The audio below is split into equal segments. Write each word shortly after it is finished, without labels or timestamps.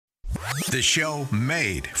The show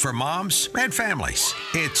made for moms and families.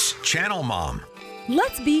 It's Channel Mom.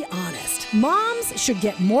 Let's be honest. Moms should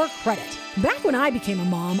get more credit. Back when I became a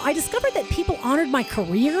mom, I discovered that people honored my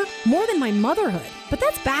career more than my motherhood. But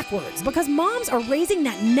that's backwards because moms are raising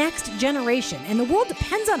that next generation and the world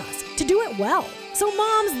depends on us to do it well. So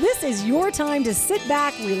moms, this is your time to sit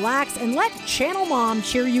back, relax, and let Channel Mom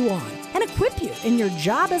cheer you on and equip you in your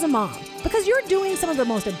job as a mom because you're doing some of the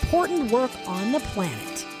most important work on the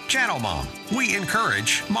planet. Channel Mom. We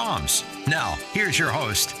encourage moms. Now, here's your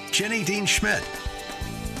host, Jenny Dean Schmidt.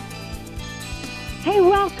 Hey,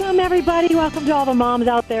 welcome everybody. Welcome to all the moms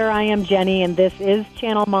out there. I am Jenny, and this is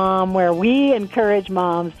Channel Mom, where we encourage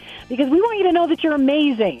moms because we want you to know that you're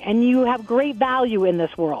amazing and you have great value in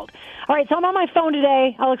this world. All right, so I'm on my phone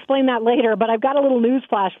today. I'll explain that later, but I've got a little news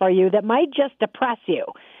flash for you that might just depress you.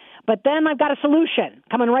 But then I've got a solution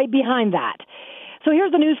coming right behind that. So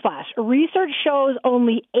here's the news flash. Research shows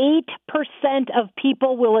only 8% of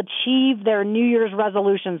people will achieve their New Year's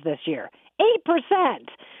resolutions this year. 8%.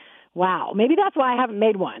 Wow, maybe that's why I haven't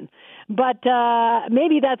made one. But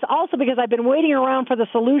maybe that's also because I've been waiting around for the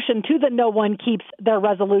solution to the no one keeps their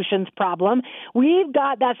resolutions problem. We've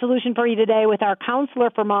got that solution for you today with our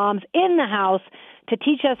counselor for moms in the house to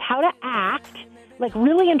teach us how to act, like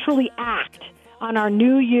really and truly act on our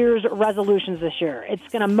New Year's resolutions this year. It's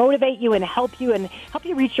going to motivate you and help you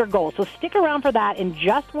reach your goals. So stick around for that in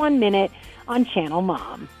just 1 minute on Channel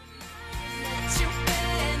Mom.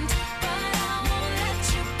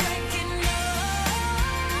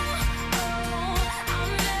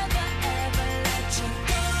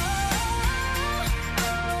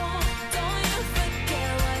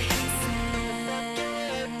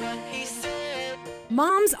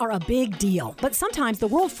 Moms are a big deal, but sometimes the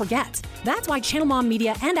world forgets. That's why Channel Mom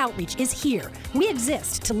Media and Outreach is here. We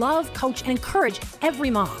exist to love, coach, and encourage every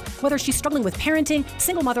mom, whether she's struggling with parenting,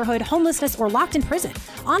 single motherhood, homelessness, or locked in prison.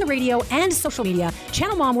 On the radio and social media,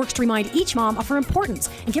 Channel Mom works to remind each mom of her importance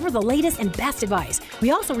and give her the latest and best advice.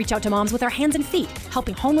 We also reach out to moms with our hands and feet,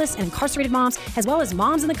 helping homeless and incarcerated moms, as well as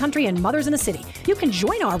moms in the country and mothers in the city. You can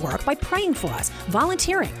join our work by praying for us,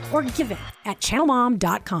 volunteering, or giving at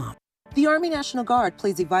channelmom.com. The Army National Guard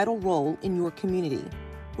plays a vital role in your community.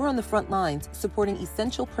 We're on the front lines supporting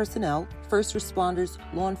essential personnel, first responders,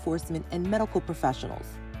 law enforcement, and medical professionals,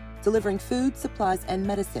 delivering food, supplies, and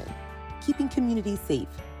medicine, keeping communities safe,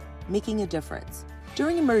 making a difference.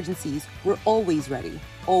 During emergencies, we're always ready,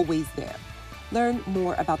 always there. Learn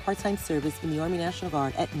more about part-time service in the Army National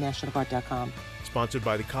Guard at nationalguard.com. Sponsored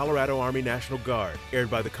by the Colorado Army National Guard,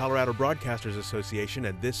 aired by the Colorado Broadcasters Association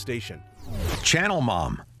and this station. Channel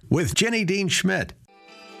Mom with Jenny Dean Schmidt.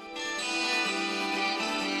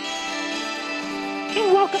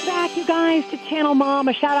 Hey, welcome back, you guys, to Channel Mom.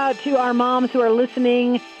 A shout out to our moms who are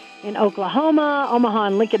listening in Oklahoma, Omaha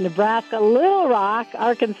and Lincoln, Nebraska, Little Rock,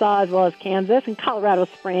 Arkansas, as well as Kansas, and Colorado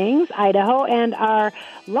Springs, Idaho, and our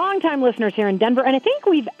longtime listeners here in Denver. And I think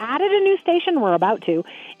we've added a new station, we're about to,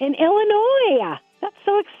 in Illinois. That's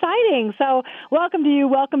so exciting. So welcome to you.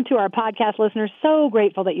 Welcome to our podcast listeners. So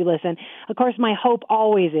grateful that you listen. Of course, my hope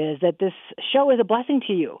always is that this show is a blessing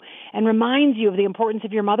to you and reminds you of the importance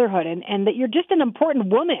of your motherhood and that you're just an important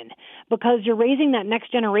woman because you're raising that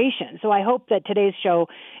next generation. So I hope that today's show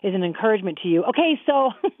is an encouragement to you. Okay,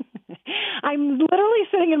 so I'm literally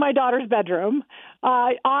sitting in my daughter's bedroom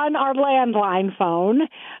on our landline phone,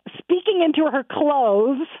 speaking into her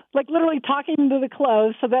clothes, like literally talking to the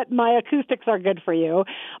clothes so that my acoustics are good for you,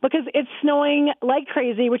 because it's snowing like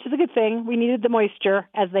crazy, which is a good thing. We needed the moisture,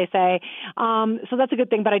 as they say. So that's a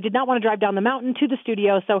good thing, but I did not want to drive down the mountain to the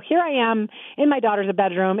studio. So here I am in my daughter's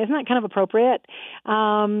bedroom. Isn't that kind of appropriate?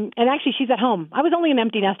 And actually, she's at home. I was only an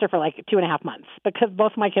empty nester for like 2.5 months because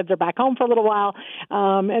both of my kids are back home for a little while.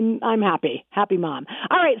 And I'm happy mom.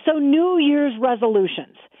 All right. So New Year's resolutions.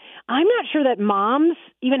 I'm not sure that moms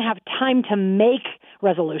even have time to make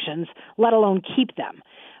resolutions, let alone keep them.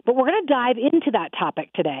 But we're going to dive into that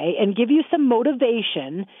topic today and give you some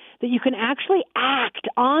motivation that you can actually act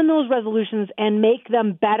on those resolutions and make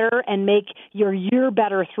them better and make your year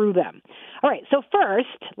better through them. All right, so first,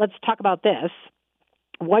 let's talk about this.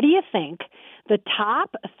 What do you think the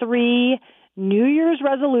top 3 New Year's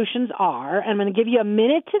resolutions are? I'm going to give you a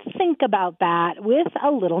minute to think about that with a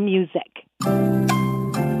little music.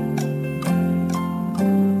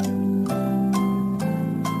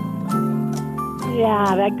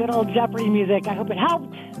 Yeah, that good old Jeopardy music. I hope it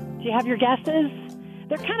helped. Do you have your guesses?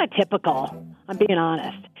 They're kind of typical, I'm being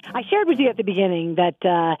honest. I shared with you at the beginning that,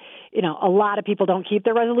 a lot of people don't keep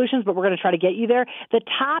their resolutions, but we're going to try to get you there. The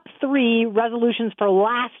top 3 resolutions for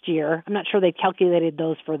last year, I'm not sure they calculated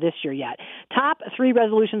those for this year yet. Top 3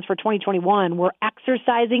 resolutions for 2021 were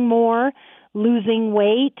exercising more, losing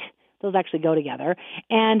weight, those actually go together,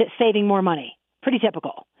 and saving more money. Pretty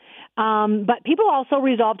typical. But people also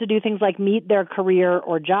resolve to do things like meet their career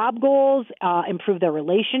or job goals, improve their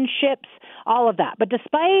relationships, all of that. But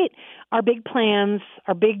despite our big plans,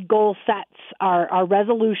 our big goal sets, our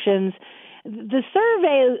resolutions, the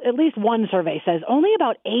survey, at least one survey says only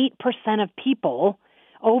about 8% of people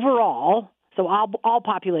overall, so all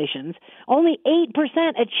populations, only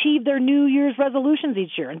 8% achieve their New Year's resolutions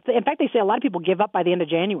each year. In fact, they say a lot of people give up by the end of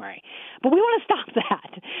January. But we want to stop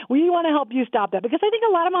that. We want to help you stop that because I think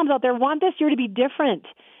a lot of moms out there want this year to be different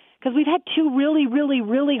because we've had 2 really, really,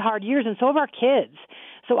 really hard years, and so have our kids.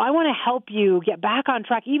 So I want to help you get back on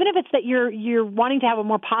track, even if it's that you're wanting to have a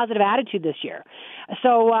more positive attitude this year.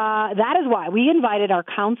 So that is why we invited our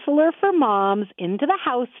counselor for moms into the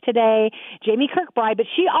house today, Jamie Kirkbride, but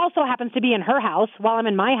she also happens to be in her house while I'm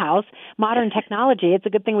in my house. Modern technology. It's a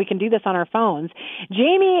good thing we can do this on our phones.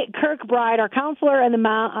 Jamie Kirkbride, our counselor and the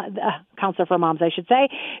counselor for moms, I should say.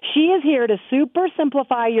 She is here to super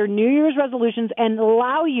simplify your New Year's resolutions and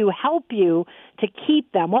help you to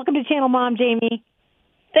keep them. Welcome to Channel Mom, Jamie.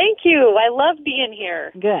 Thank you. I love being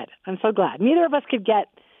here. Good. I'm so glad. Neither of us could get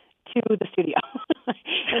to the studio.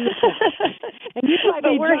 And you might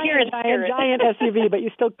be giant SUV, but you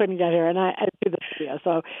still couldn't get here, and I to the studio.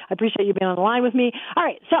 So I appreciate you being on the line with me. All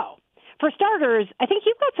right. So for starters, I think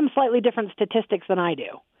you've got some slightly different statistics than I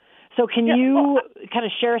do. So can you kind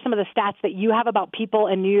of share some of the stats that you have about people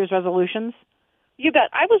and New Year's resolutions? You bet.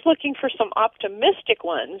 I was looking for some optimistic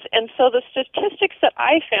ones, and so the statistics that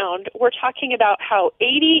I found were talking about how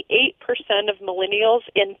 88% of millennials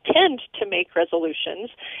intend to make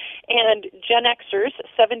resolutions, and Gen Xers,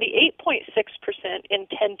 78.6%,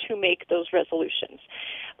 intend to make those resolutions.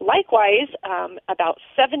 Likewise, about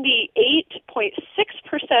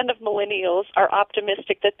 78.6% of millennials are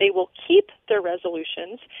optimistic that they will keep their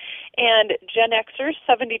resolutions, and Gen Xers,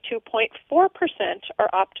 72.4%, are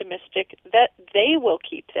optimistic that they will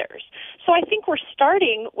keep theirs. So I think we're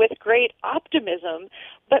starting with great optimism,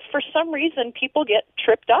 but for some reason people get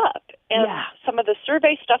tripped up. And some of the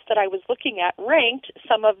survey stuff that I was looking at ranked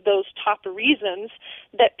some of those top reasons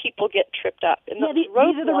that people get tripped up. And these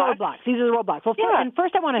are the roadblocks. Well,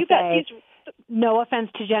 first I want to say, no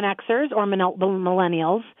offense to Gen Xers or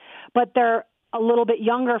millennials, but they're a little bit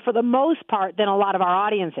younger for the most part than a lot of our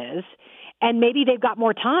audience is, and maybe they've got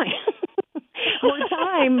more time. More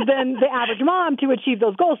time than the average mom to achieve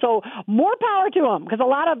those goals. So more power to them, because a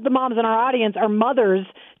lot of the moms in our audience are mothers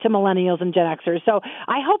to millennials and Gen Xers. So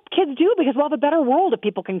I hope kids do, because we'll have a better world if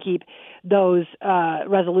people can keep those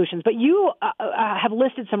resolutions. But you have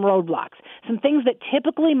listed some roadblocks, some things that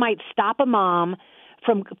typically might stop a mom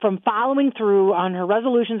from following through on her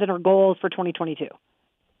resolutions and her goals for 2022.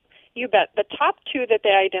 You bet. The top 2 that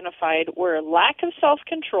they identified were lack of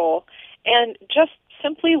self-control and just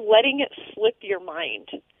simply letting it slip your mind.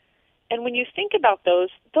 And when you think about those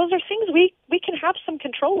are things we can have some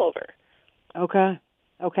control over. Okay.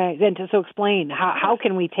 Then so explain, how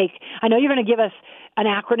can we take, I know you're going to give us an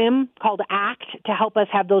acronym called ACT to help us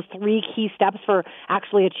have those 3 key steps for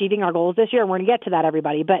actually achieving our goals this year, and we're going to get to that,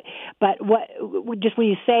 everybody. But what, just when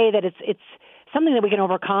you say that it's something that we can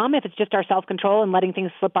overcome, if it's just our self-control and letting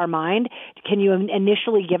things slip our mind, can you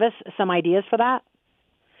initially give us some ideas for that?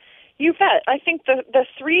 You bet. I think the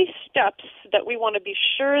 3 steps that we want to be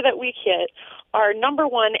sure that we hit are, number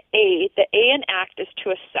 1, the A in ACT is to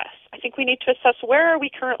assess. I think we need to assess, where are we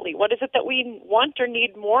currently? What is it that we want or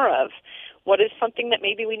need more of? What is something that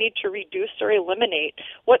maybe we need to reduce or eliminate?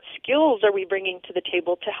 What skills are we bringing to the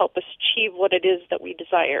table to help us achieve what it is that we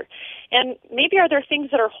desire? And maybe are there things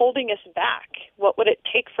that are holding us back? What would it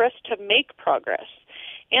take for us to make progress?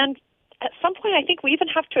 And at some point, I think we even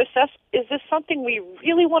have to assess, is this something we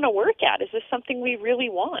really want to work at? Is this something we really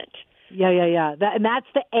want? Yeah. And that's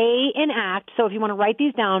the A in ACT. So if you want to write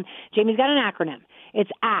these down, Jamie's got an acronym.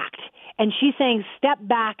 It's ACT. And she's saying step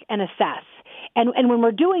back and assess. And when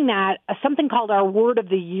we're doing that, something called our word of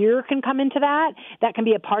the year can come into that. That can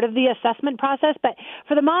be a part of the assessment process. But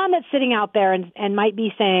for the mom that's sitting out there and might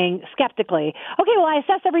be saying skeptically, okay, well, I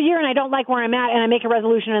assess every year and I don't like where I'm at and I make a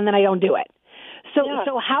resolution and then I don't do it.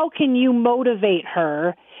 So how can you motivate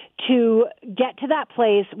her to get to that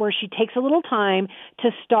place where she takes a little time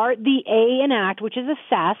to start the A in ACT, which is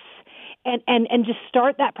assess, and just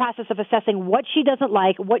start that process of assessing what she doesn't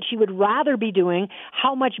like, what she would rather be doing,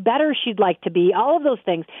 how much better she'd like to be, all of those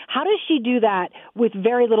things. How does she do that with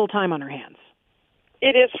very little time on her hands?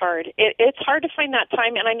 It is hard. It's hard to find that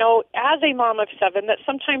time, and I know as a mom of 7 that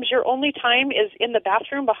sometimes your only time is in the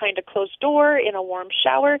bathroom behind a closed door, in a warm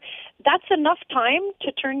shower. That's enough time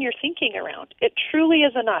to turn your thinking around. It truly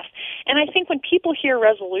is enough. And I think when people hear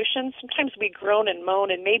resolutions, sometimes we groan and moan,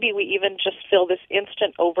 and maybe we even just feel this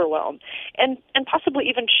instant overwhelm and possibly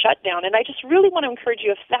even shut down. And I just really want to encourage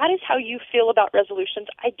you, if that is how you feel about resolutions,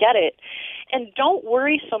 I get it. And don't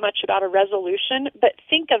worry so much about a resolution, but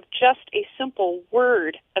think of just a simple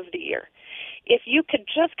word of the year. If you could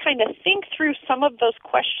just kind of think through some of those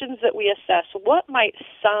questions that we assess, what might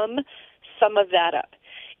sum some of that up?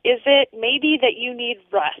 Is it maybe that you need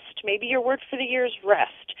rest? Maybe your word for the year is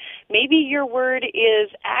rest. Maybe your word is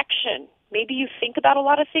action. Maybe you think about a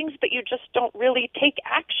lot of things, but you just don't really take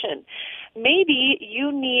action. Maybe you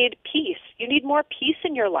need peace. You need more peace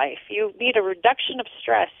in your life. You need a reduction of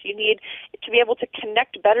stress. You need to be able to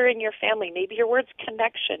connect better in your family. Maybe your word's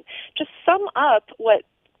connection. Just sum up what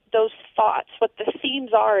those thoughts, what the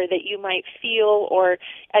themes are that you might feel, or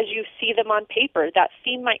as you see them on paper, that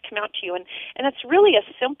theme might come out to you. And it's really a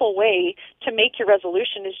simple way to make your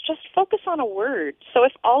resolution is just focus on a word. So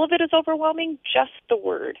if all of it is overwhelming, just the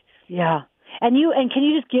word. Yeah. And can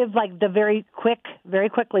you just give like very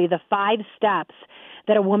quickly, the 5 steps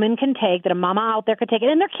that a woman can take, that a mama out there could take,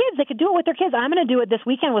 and their kids, they could do it with their kids. I'm going to do it this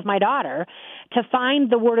weekend with my daughter to find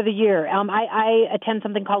the word of the year. I attend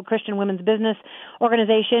something called Christian Women's Business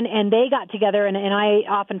Organization, and they got together, and I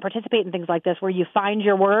often participate in things like this where you find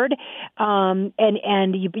your word, and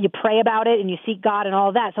you pray about it, and you seek God and all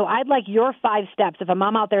of that. So I'd like your 5 steps. If a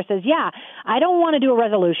mom out there says, yeah, I don't want to do a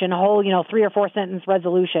resolution, a whole 3 or 4 sentence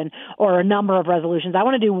resolution or a number of resolutions. I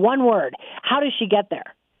want to do one word. How does she get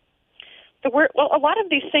there? Well, a lot of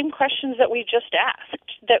these same questions that we just asked,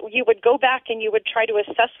 that you would go back and you would try to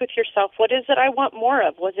assess with yourself, what is it I want more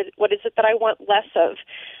of? What is it that I want less of?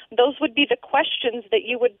 Those would be the questions that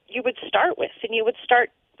you would start with, and you would start,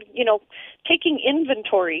 taking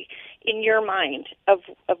inventory in your mind of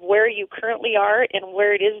where you currently are and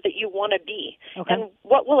where it is that you want to be. Okay. And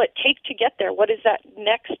what will it take to get there? What is that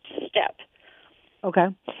next step? Okay.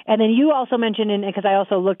 And then you also mentioned, because I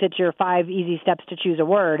also looked at your 5 easy steps to choose a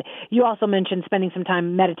word, you also mentioned spending some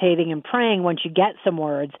time meditating and praying once you get some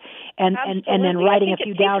words, and then writing a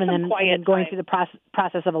few down, and then going through the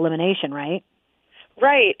process of elimination, right?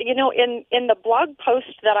 Right. In the blog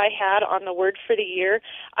post that I had on the word for the year,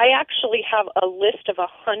 I actually have a list of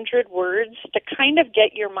 100 words to kind of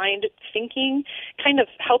get your mind thinking, kind of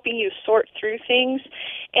helping you sort through things.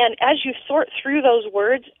 And as you sort through those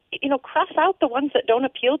words, cross out the ones that don't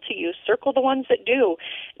appeal to you, circle the ones that do,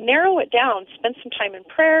 narrow it down, spend some time in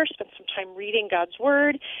prayer, spend some time reading God's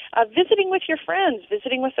Word, visiting with your friends,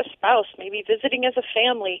 visiting with a spouse, maybe visiting as a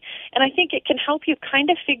family. And I think it can help you kind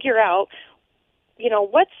of figure out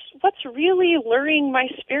what's really luring my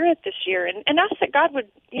spirit this year, and ask that God would,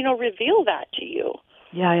 reveal that to you.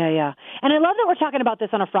 Yeah. And I love that we're talking about this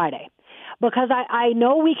on a Friday, because I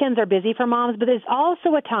know weekends are busy for moms, but there's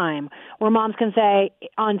also a time where moms can say,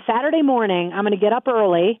 on Saturday morning, I'm going to get up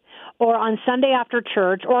early, or on Sunday after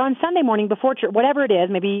church, or on Sunday morning before church, whatever it is.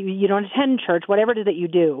 Maybe you don't attend church, whatever it is that you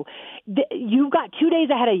do. You've got 2 days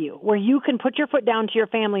ahead of you where you can put your foot down to your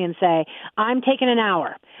family and say, I'm taking an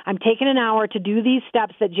hour. I'm taking an hour to do these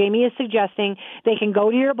steps that Jamie is suggesting. They can go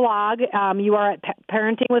to your blog. You are at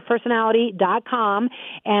parentingwithpersonality.com,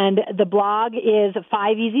 and the blog is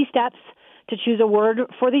 5 easy steps to choose a word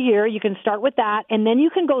for the year. You can start with that, and then you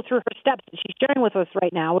can go through her steps that she's sharing with us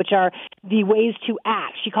right now, which are the ways to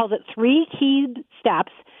act. She calls it 3 key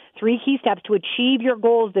steps to achieve your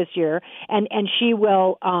goals this year, and she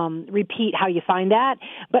will repeat how you find that.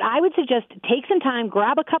 But I would suggest take some time,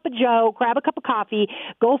 grab a cup of joe, grab a cup of coffee,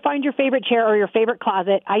 go find your favorite chair or your favorite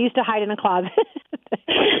closet. I used to hide in a closet.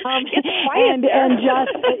 and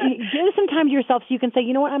just give some time to yourself so you can say,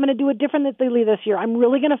 you know what, I'm going to do it differently this year. I'm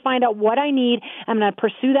really going to find out what I need. I'm going to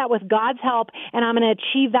pursue that with God's help, and I'm going to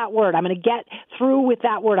achieve that word. I'm going to get through with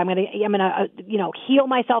that word. I'm going to heal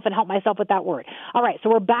myself and help myself with that word. All right, so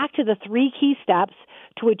we're back to the 3 key steps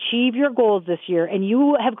to achieve your goals this year, and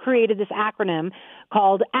you have created this acronym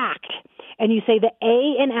called ACT. And you say the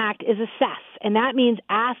A in ACT is assess, and that means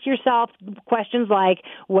ask yourself questions like,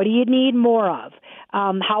 what do you need more of?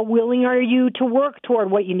 How willing are you to work toward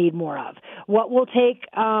what you need more of? What will take,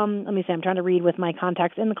 I'm trying to read with my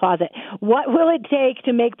contacts in the closet. What will it take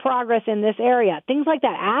to make progress in this area? Things like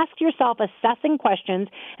that. Ask yourself assessing questions,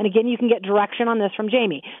 and again, you can get direction on this from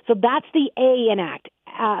Jamie. So that's the A in ACT,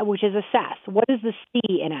 which is assess. What is the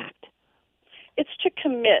C in ACT? It's to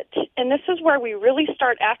commit. And this is where we really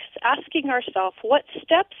start asking ourselves, what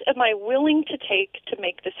steps am I willing to take to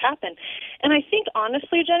make this happen? And I think,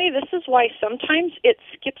 honestly, Jenny, this is why sometimes it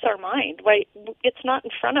skips our mind, why it's not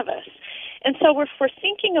in front of us. And so if we're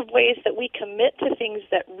thinking of ways that we commit to things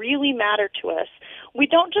that really matter to us, we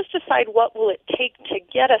don't just decide what will it take to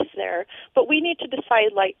get us there, but we need to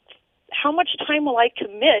decide, like, how much time will I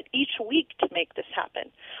commit each week to make this happen?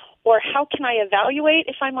 Or how can I evaluate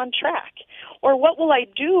if I'm on track? Or what will I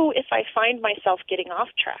do if I find myself getting off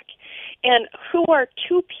track? And who are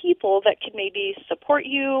two people that can maybe support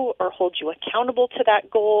you or hold you accountable to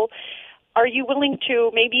that goal? Are you willing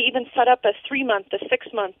to maybe even set up a 3-month, a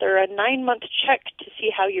 6-month, or a 9-month check to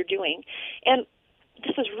see how you're doing? And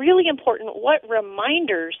this is really important. What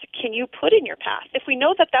reminders can you put in your path? If we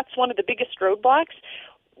know that that's one of the biggest roadblocks,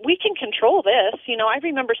 we can control this. You know, I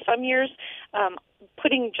remember some years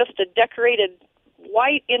putting just a decorated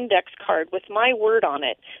white index card with my word on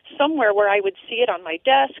it somewhere where I would see it on my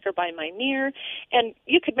desk or by my mirror. And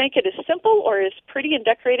you could make it as simple or as pretty and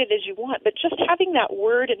decorated as you want, but just having that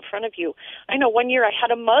word in front of you. I know one year I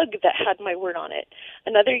had a mug that had my word on it.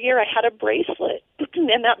 Another year I had a bracelet,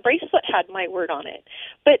 and that bracelet had my word on it.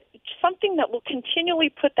 But something that will continually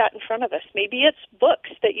put that in front of us. Maybe it's books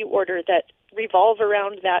that you order that revolve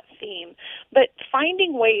around that theme, but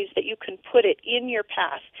finding ways that you can put it in your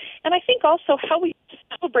path. And I think also how we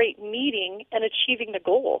celebrate meeting and achieving the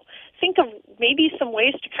goal. Think of maybe some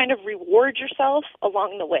ways to kind of reward yourself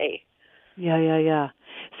along the way. Yeah.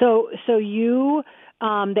 So you,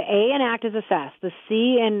 the A in ACT is assess. The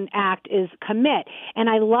C in ACT is commit. And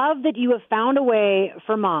I love that you have found a way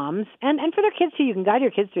for moms and for their kids too. You can guide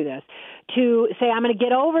your kids through this to say, I'm going to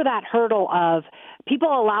get over that hurdle of people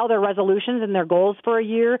allow their resolutions and their goals for a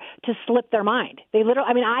year to slip their mind. They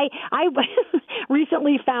literally, I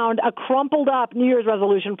recently found a crumpled up New Year's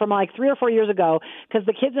resolution from like 3 or 4 years ago because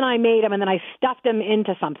the kids and I made them and then I stuffed them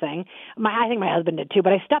into something. I think my husband did too,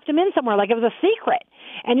 but I stuffed them in somewhere like it was a secret.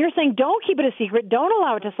 And you're saying, don't keep it a secret. Don't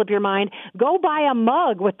allow it to slip your mind. Go buy a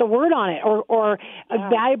mug with the word on it or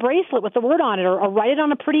buy a bracelet with the word on it or write it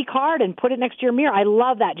on a pretty card and put it next to your mirror. I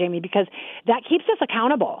love that, Jamie, because that keeps us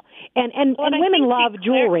accountable. And women love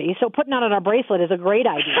jewelry, so putting that on a bracelet is a great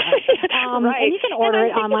idea. Right. And you can order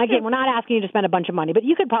it online. Again, we're not asking you to spend a bunch of money, but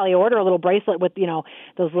you could probably order a little bracelet with,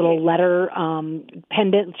 those little letter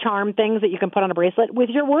pendant charm things that you can put on a bracelet with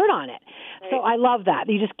your word on it. Right. So I love that.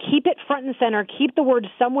 You just keep it front and center, keep the word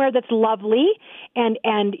somewhere that's lovely, and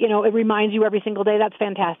it reminds you every single day. That's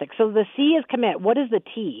fantastic. So the C is commit. What is the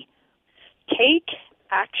T? Take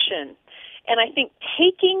action. And I think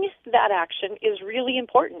taking that action is really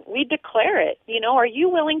important. We declare it. Are you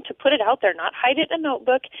willing to put it out there, not hide it in a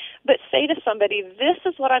notebook, but say to somebody, this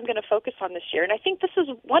is what I'm going to focus on this year. And I think this is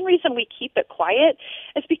one reason we keep it quiet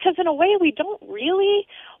is because in a way we don't really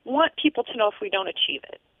want people to know if we don't achieve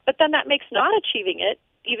it. But then that makes not achieving it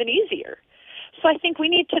even easier. So I think we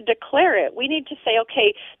need to declare it. We need to say,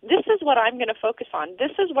 okay, this is what I'm going to focus on.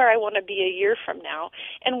 This is where I want to be a year from now.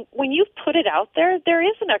 And when you put it out there, there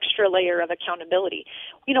is an extra layer of accountability.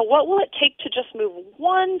 What will it take to just move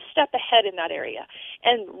one step ahead in that area?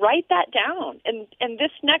 And write that down. And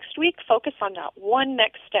this next week, focus on that one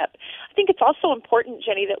next step. I think it's also important,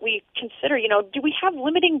 Jenny, that we consider, do we have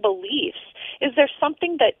limiting beliefs? Is there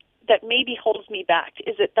something that maybe holds me back?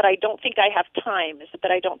 Is it that I don't think I have time? Is it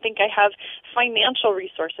that I don't think I have financial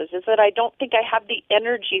resources? Is it that I don't think I have the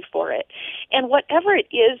energy for it? And whatever it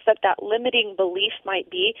is that limiting belief might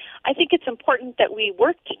be, I think it's important that we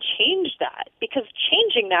work to change that, because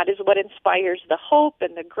changing that is what inspires the hope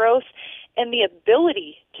and the growth and the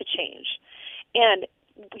ability to change. And,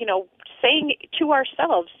 saying to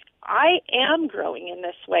ourselves, I am growing in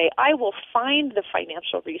this way. I will find the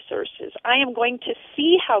financial resources. I am going to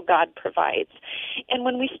see how God provides. And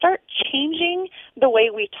when we start changing the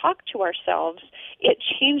way we talk to ourselves, it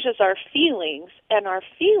changes our feelings, and our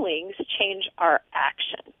feelings change our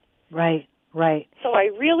action. Right. So I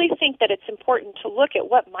really think that it's important to look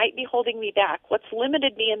at what might be holding me back, what's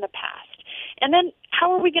limited me in the past. And then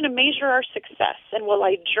how are we going to measure our success? And will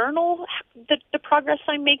I journal the progress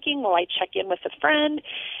I'm making? Will I check in with a friend?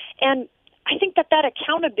 And I think that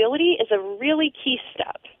accountability is a really key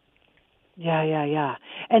step. Yeah.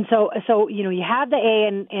 And so you have the A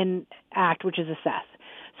in ACT, which is assess.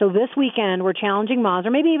 So this weekend, we're challenging moms, or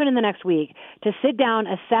maybe even in the next week, to sit down,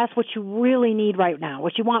 assess what you really need right now,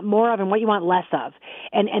 what you want more of and what you want less of.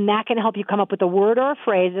 And that can help you come up with a word or a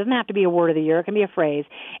phrase. It doesn't have to be a word of the year. It can be a phrase.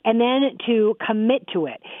 And then to commit to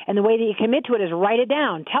it. And the way that you commit to it is write it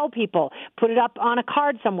down. Tell people. Put it up on a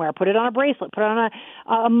card somewhere. Put it on a bracelet. Put it on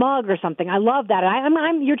a mug or something. I love that.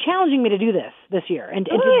 You're challenging me to do this year. And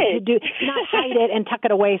to not hide it and tuck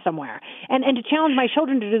it away somewhere. And to challenge my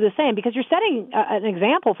children to do the same, because you're setting an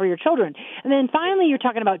example for your children. And then finally, you're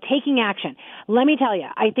talking about taking action. Let me tell you,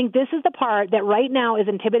 I think this is the part that right now is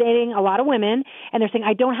intimidating a lot of women, and they're saying,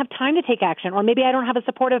 I don't have time to take action, or maybe I don't have a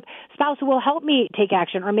supportive spouse who will help me take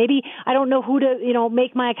action, or maybe I don't know who to,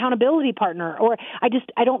 make my accountability partner, or I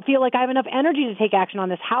don't feel like I have enough energy to take action on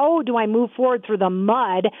this. How do I move forward through the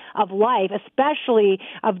mud of life, especially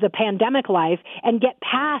of the pandemic life, and get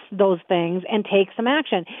past those things and take some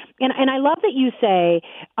action? And I love that you say,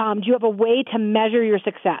 do you have a way to measure your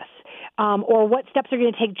success? Or what steps are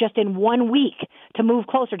going to take just in 1 week to move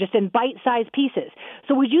closer, just in bite-sized pieces.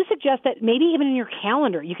 So would you suggest that maybe even in your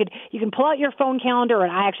calendar, you can pull out your phone calendar,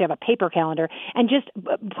 and I actually have a paper calendar, and just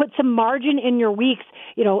put some margin in your weeks,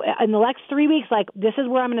 in the next 3 weeks, like this is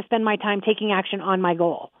where I'm going to spend my time taking action on my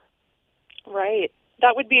goal. Right.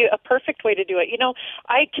 That would be a perfect way to do it.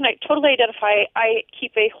 I totally identify. I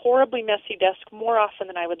keep a horribly messy desk more often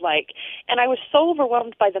than I would like. And I was so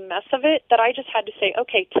overwhelmed by the mess of it that I just had to say,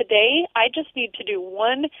 okay, today I just need to do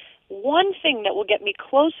one thing that will get me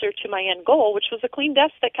closer to my end goal, which was a clean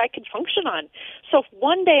desk that I could function on. So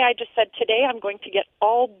one day I just said, today I'm going to get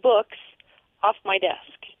all books off my desk.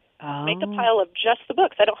 Make a pile of just the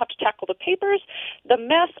books. I don't have to tackle the papers, the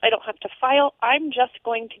mess. I don't have to file. I'm just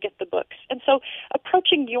going to get the books. And so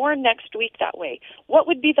approaching your next week that way, what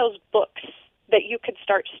would be those books that you could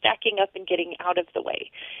start stacking up and getting out of the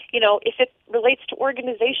way? If it relates to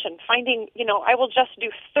organization, finding, I will just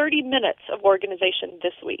do 30 minutes of organization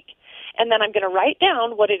this week. And then I'm going to write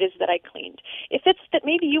down what it is that I cleaned. If it's that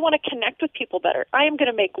maybe you want to connect with people better, I am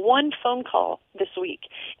going to make one phone call this week.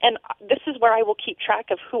 And this is where I will keep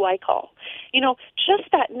track of who I call.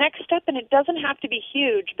 Just that next step, and it doesn't have to be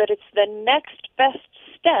huge, but it's the next best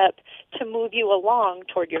step to move you along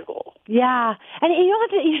toward your goal. Yeah. And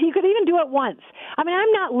you could even do it once. I'm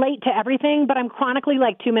not late to everything, but I'm chronically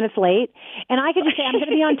 2 minutes late. And I could just say, I'm going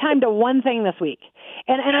to be on time to one thing this week.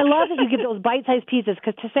 And I love that you give those bite-sized pieces,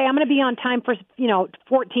 because to say I'm going to be on time for,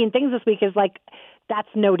 14 things this week is that's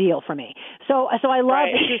no deal for me. So I love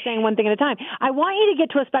that you're saying one thing at a time. I want you to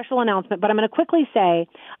get to a special announcement, but I'm going to quickly say,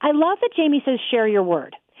 I love that Jamie says share your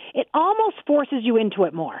word. It almost forces you into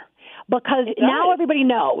it more, because now everybody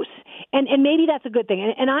knows. And maybe that's a good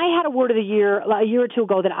thing. And I had a word of the year a year or two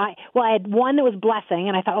ago that I had one that was blessing,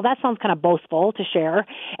 and I thought, that sounds kind of boastful to share.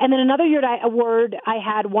 And then another year, a word I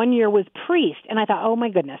had one year was priest, and I thought, oh my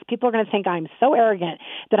goodness, people are going to think I'm so arrogant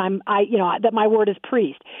that that my word is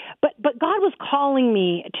priest. But God was calling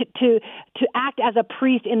me to act as a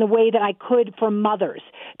priest in the way that I could for mothers,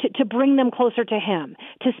 to bring them closer to Him,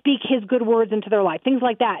 to speak His good words into their life, things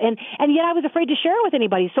like that. And yet I was afraid to share it with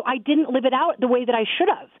anybody, so I didn't live it out the way that I should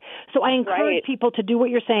have. So I encourage people to do what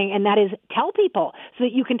you're saying, and that is tell people so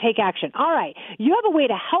that you can take action. All right, you have a way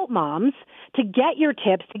to help moms to get your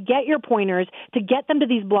tips, to get your pointers, to get them to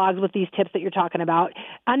these blogs with these tips that you're talking about.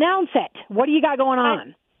 Announce it. What do you got going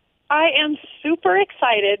on? I am super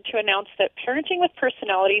excited to announce that Parenting with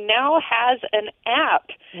Personality now has an app.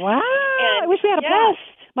 Wow. I wish we had a post.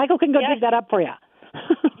 Michael can go dig that up for you.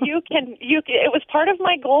 It was part of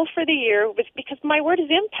my goal for the year, was because my word is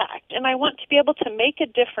impact, and I want to be able to make a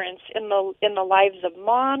difference in the lives of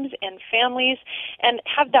moms and families and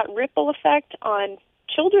have that ripple effect on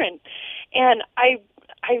children. And I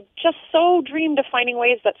just so dreamed of finding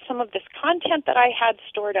ways that some of this content that I had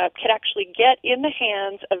stored up could actually get in the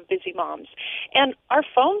hands of busy moms. And our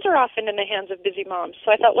phones are often in the hands of busy moms.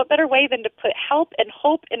 So I thought, what better way than to put help and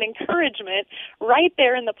hope and encouragement right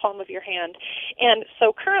there in the palm of your hand. And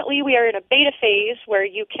so currently we are in a beta phase where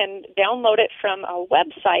you can download it from a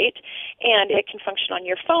website, and it can function on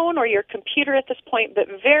your phone or your computer at this point. But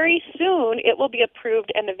very soon it will be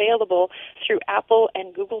approved and available through Apple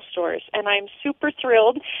and Google stores. And I'm super thrilled.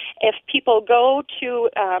 If people go to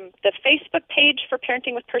the Facebook page for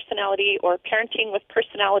Parenting with Personality or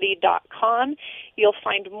parentingwithpersonality.com, you'll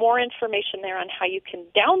find more information there on how you can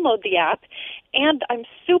download the app. And I'm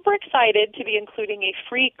super excited to be including a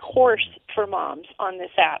free course for moms on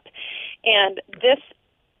this app. And this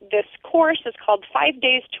course is called 5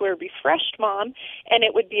 Days to a Refreshed Mom, and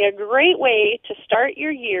it would be a great way to start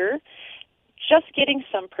your year just getting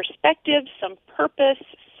some perspective, some purpose,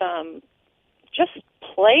 some just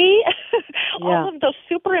play, all of those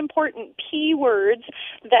super important P words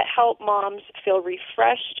that help moms feel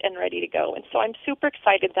refreshed and ready to go. And so I'm super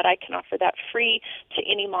excited that I can offer that free to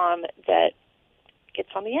any mom that gets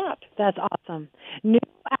on the app. That's awesome. New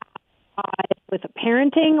app with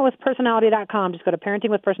parentingwithpersonality.com. Just go to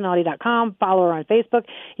parentingwithpersonality.com, follow her on Facebook.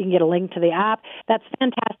 You can get a link to the app. That's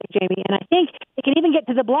fantastic, Jamie. And I think they can even get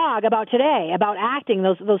to the blog about today, about acting,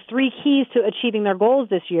 those 3 keys to achieving their goals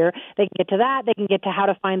this year. They can get to that. They can get to how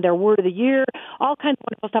to find their word of the year, all kinds of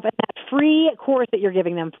wonderful stuff. And that free course that you're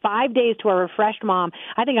giving them, 5 days to a refreshed mom,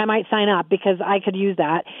 I think I might sign up because I could use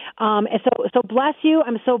that. And so bless you.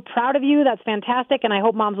 I'm so proud of you. That's fantastic. And I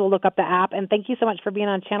hope moms will look up the app. And thank you so much for being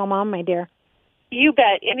on Channel Mom, my dear. You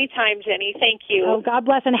bet. Anytime, Jenny. Thank you. Oh, God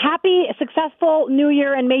bless. And happy, successful New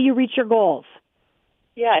Year, and may you reach your goals.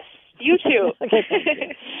 Yes. You too. Okay, thank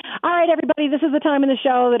you. All right, everybody, this is the time in the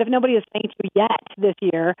show that if nobody has thanked you yet this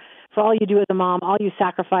year for all you do as a mom, all you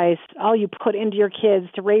sacrifice, all you put into your kids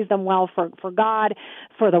to raise them well for God,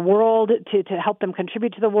 for the world, to help them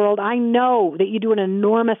contribute to the world, I know that you do an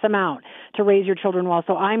enormous amount to raise your children well.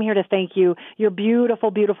 So I'm here to thank you. You're beautiful,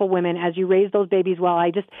 beautiful women as you raise those babies well.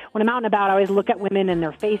 When I'm out and about, I always look at women and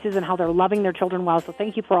their faces and how they're loving their children well. So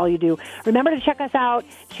thank you for all you do. Remember to check us out,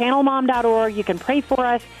 channelmom.org. You can pray for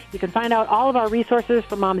us. You can find out all of our resources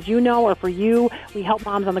for moms you know or for you. We help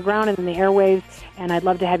moms on the ground and in the airwaves, and I'd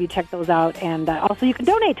love to have you check those out. And also you can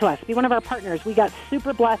donate to us, be one of our partners. We got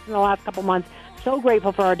super blessed in the last couple months. So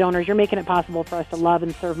grateful for our donors. You're making it possible for us to love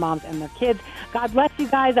and serve moms and their kids. God bless you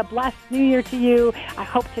guys. A blessed New Year to you. I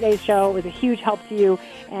hope today's show was a huge help to you.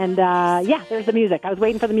 And there's the music. I was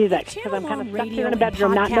waiting for the music because I'm kind of stuck here in a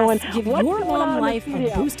bedroom not knowing give what's your going on mom in the life a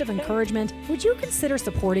studio. boost of encouragement. Would you consider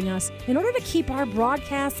supporting us in order to keep our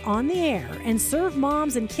broadcasts on the air and serve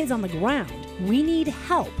moms and kids on the ground? We need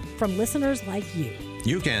help from listeners like you.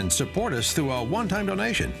 You can support us through a one-time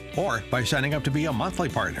donation or by signing up to be a monthly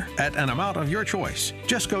partner at an amount of your choice.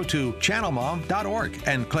 Just go to channelmom.org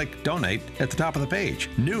and click Donate at the top of the page.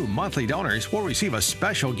 New monthly donors will receive a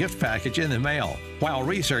special gift package in the mail. While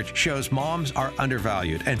research shows moms are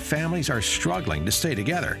undervalued and families are struggling to stay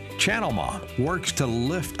together, Channel Mom works to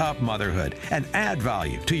lift up motherhood and add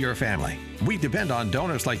value to your family. We depend on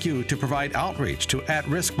donors like you to provide outreach to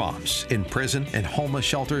at-risk moms in prison and homeless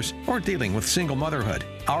shelters or dealing with single motherhood.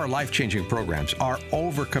 Our life-changing programs are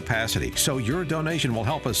over capacity, so your donation will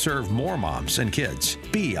help us serve more moms and kids.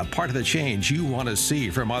 Be a part of the change you want to see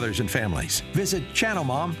for mothers and families. Visit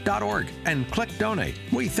channelmom.org and click Donate.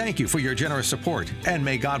 We thank you for your generous support, and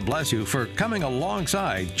may God bless you for coming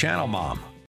alongside Channel Mom.